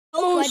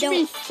I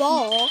don't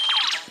fall.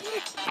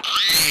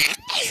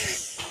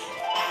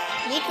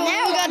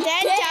 Luga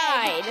then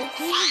died.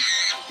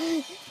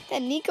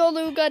 Then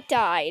Luga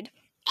died.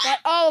 But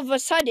all of a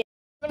sudden,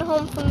 went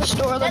home from the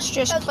store. Let's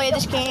just play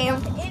this game.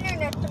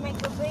 Internet to make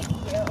a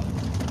video.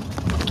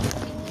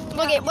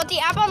 Look at what the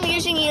app I'm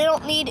using. You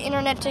don't need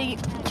internet to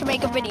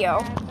make a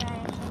video.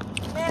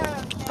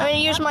 I'm going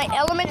to use my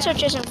elements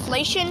such as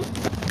inflation.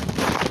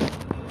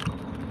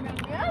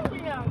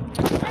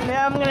 And then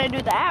I'm going to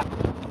do that.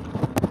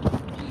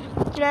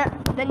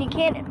 Then you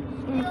can't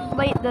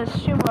inflate the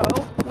sumo.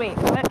 Wait,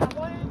 what?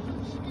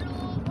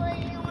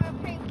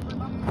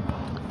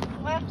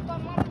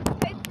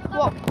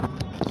 Whoa.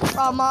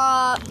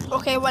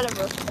 Okay,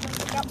 whatever.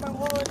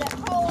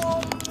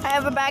 I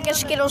have a bag of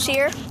Skittles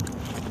here.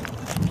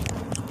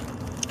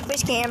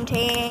 Quiz cam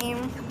team.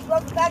 You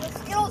have a bag of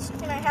Skittles?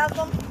 Can I have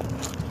them?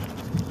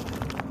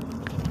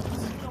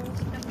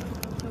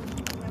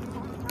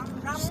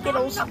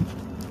 Skittles.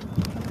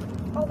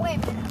 Oh, wait a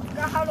minute. I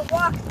forgot how to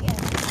walk again.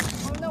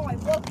 Oh, no. I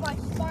broke my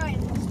spine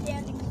while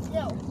standing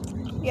still.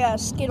 Yeah,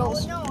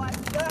 Skittles. Oh, no. I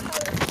forgot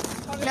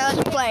how to... Now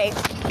let's play.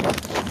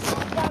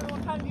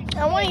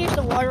 I want to use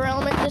the water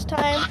element this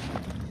time.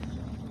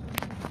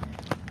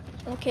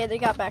 Okay, they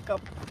got back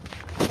up.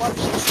 Water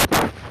source.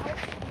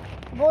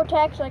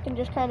 Vortex, I can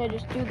just kind of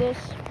just do this.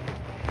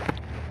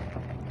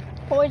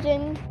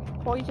 Poison.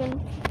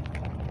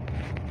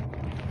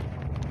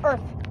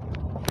 Earth.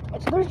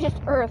 It's literally just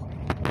Earth.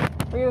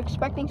 Were you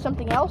expecting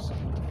something else?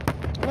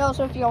 No,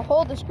 so if you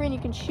hold the screen, you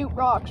can shoot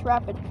rocks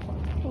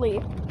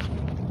rapidly.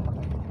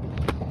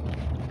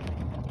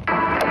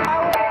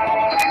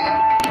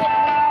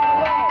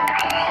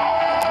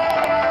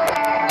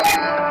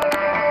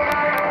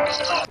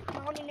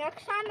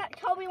 Next time that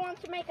Toby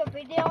wants to make a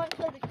video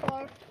into the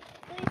car,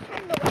 please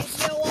turn the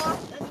radio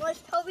off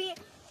unless Toby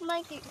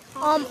might get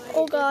copyrighted.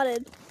 Oh got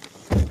it.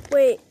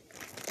 Wait.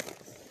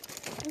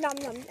 Nom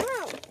nom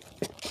nom.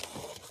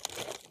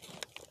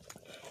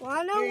 Well,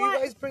 I know Here, what. you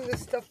guys bring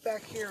this stuff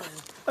back here.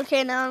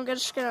 Okay, now I'm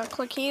just gonna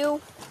click you.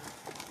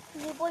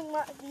 Can you bring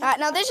my,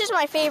 Now this is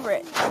my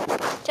favorite.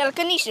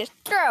 Telekinesis,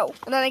 throw,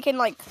 and then I can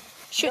like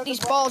shoot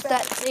these balls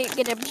that they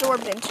get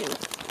absorbed into.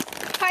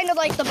 Kind of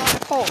like the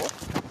black hole,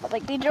 but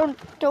like they don't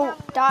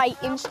die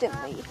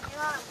instantly.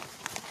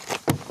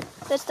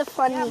 That's the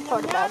funny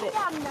part about it.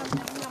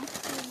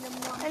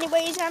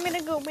 Anyways, I'm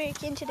gonna go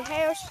back into the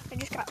house. I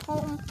just got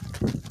home.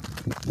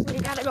 We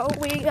gotta go.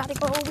 We gotta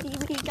go. We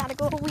gotta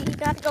go. We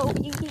gotta go.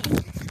 We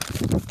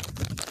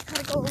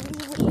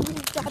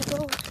gotta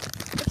go.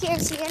 I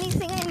can't see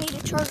anything. I need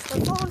to charge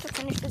the phone to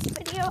finish this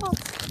video.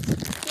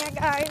 Yeah,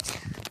 guys.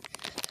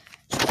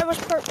 So that was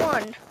part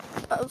 1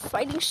 of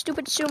fighting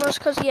stupid sumos,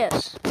 cause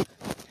yes.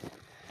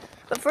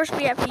 But first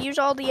we have to use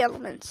all the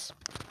elements.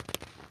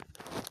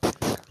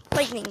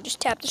 Lightning, just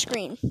tap the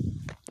screen.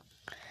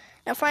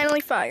 Now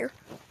finally fire.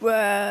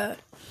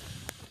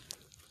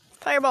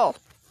 Fireball.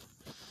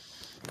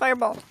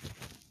 Fireball.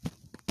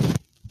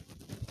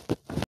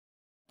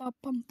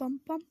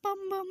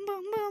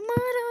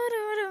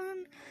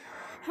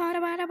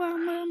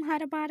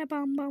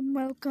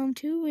 Welcome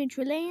to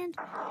Introland.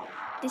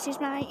 This is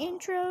my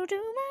intro to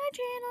my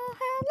channel.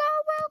 Hello,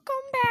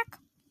 welcome back.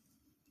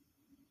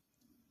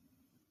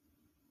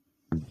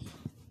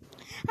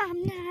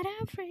 I'm not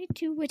afraid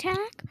to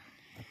attack.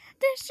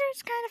 This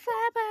is kind of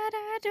fly, but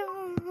I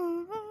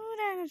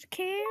don't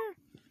care.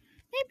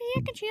 Maybe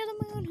I can shield the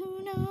moon,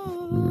 who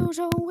knows?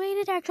 Oh wait,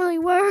 it actually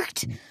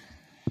worked.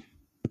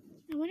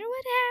 I wonder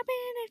what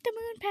happened if the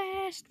moon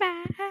passed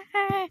by.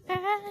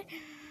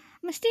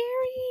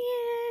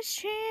 Mysterious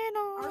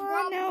channel,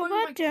 no,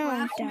 but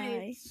don't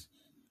die.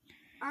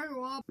 I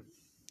grew up.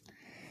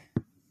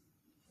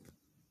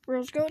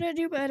 Girls gonna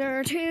do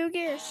better to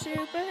get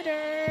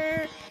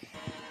stupider.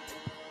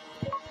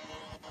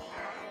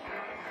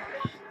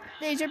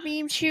 Laser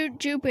beams shoot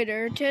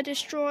Jupiter to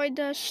destroy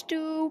the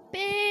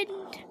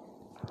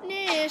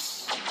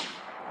stupidness.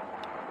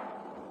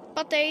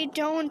 But they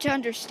don't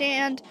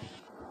understand.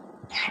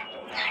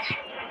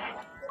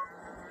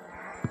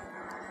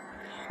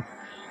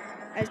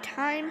 As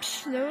time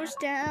slows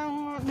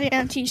down, the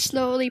anti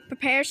slowly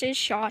prepares his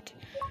shot.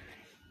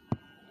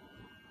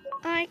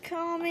 I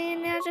come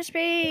in as a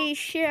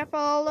spaceship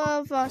all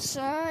of a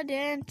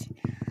sudden.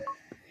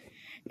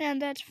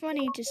 And that's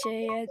funny to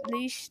say at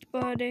least,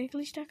 but at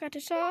least I got to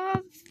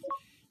solve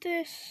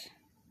this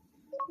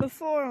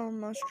before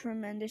almost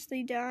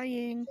tremendously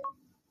dying.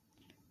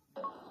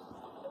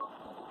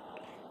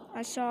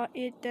 I saw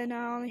it, then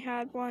I only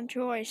had one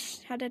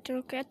choice. Had to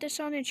look at the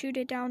sun and shoot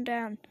it down with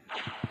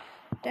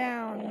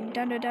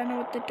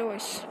the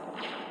dice.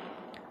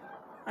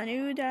 I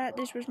knew that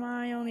this was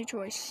my only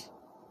choice.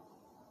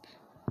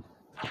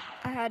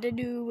 I had to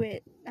do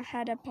it. I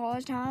had to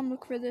pause time,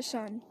 look for the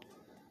sun.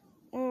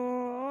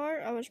 Or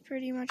I was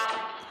pretty much...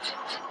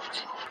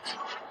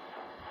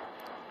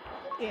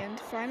 And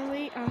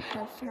finally, I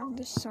have found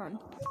the sun.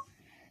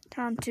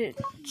 Time to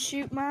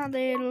shoot my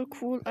little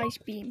cool ice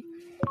beam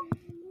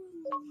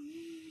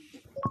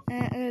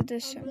at the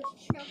sun.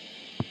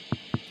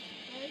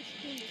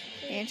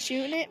 And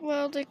soon it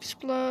will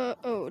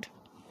explode.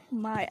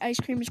 My ice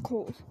cream is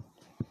cold.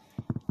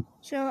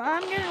 So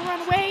I'm gonna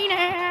run away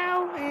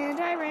now, and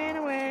I ran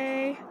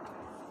away.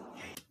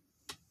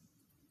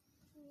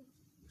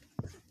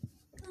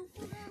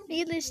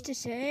 Needless to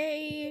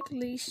say, at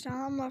least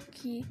I'm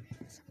lucky.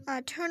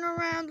 I turn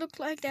around, looked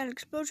like that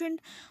explosion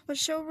was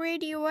so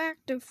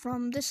radioactive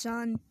from the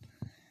sun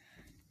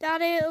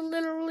that it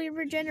literally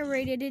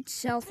regenerated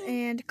itself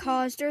and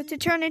caused Earth to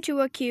turn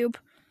into a cube.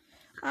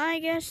 I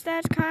guess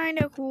that's kind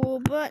of cool,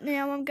 but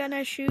now I'm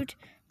gonna shoot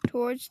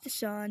towards the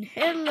sun.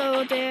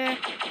 Hello there,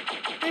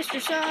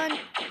 Mr. Sun.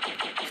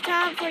 It's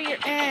time for your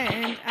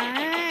end.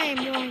 I'm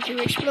going to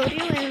explode you,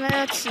 and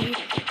let's see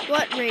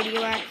what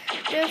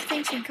radioactive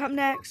things can come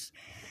next.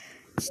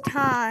 It's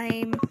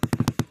time.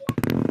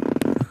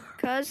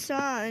 'Cause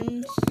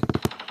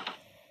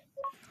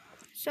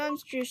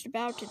sun's just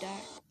about to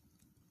die.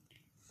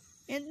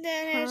 And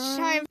then it's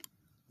time.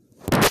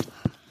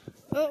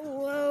 Oh,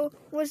 whoa.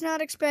 Was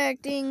not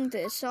expecting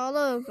this all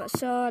of a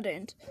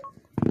sudden.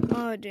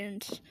 Now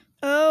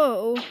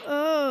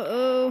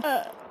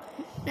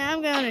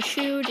I'm gonna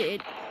shoot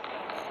it.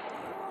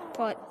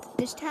 But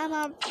this time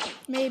I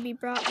maybe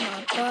brought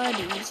my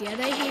buddies. Yeah,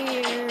 they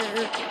here.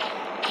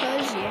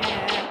 Cause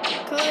yeah.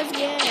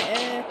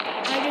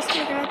 I just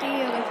forgot the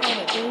other part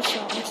of this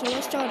song, so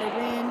I started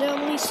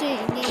randomly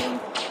singing.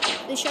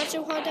 They shot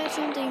so hard that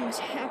something's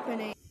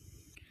happening.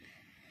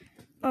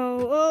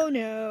 Oh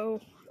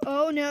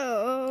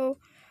no.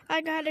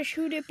 I gotta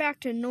shoot it back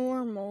to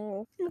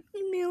normal.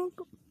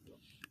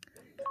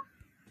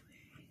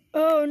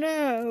 Oh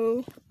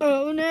no.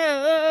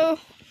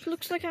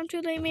 Looks like I'm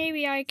too late.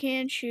 Maybe I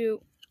can't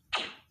shoot.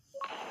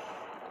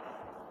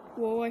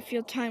 Whoa, I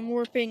feel time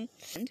warping.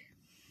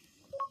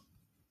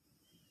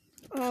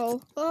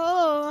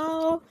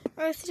 Oh,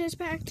 Earth is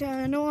back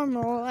to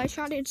normal. I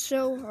shot it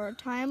so hard,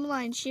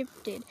 timeline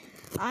shifted.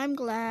 I'm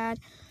glad.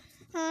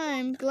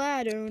 Oh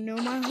no,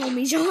 my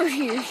homies are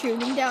here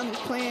shooting down this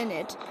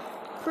planet.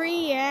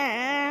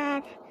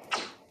 Crap.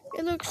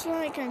 It looks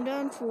like I'm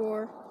done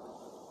for.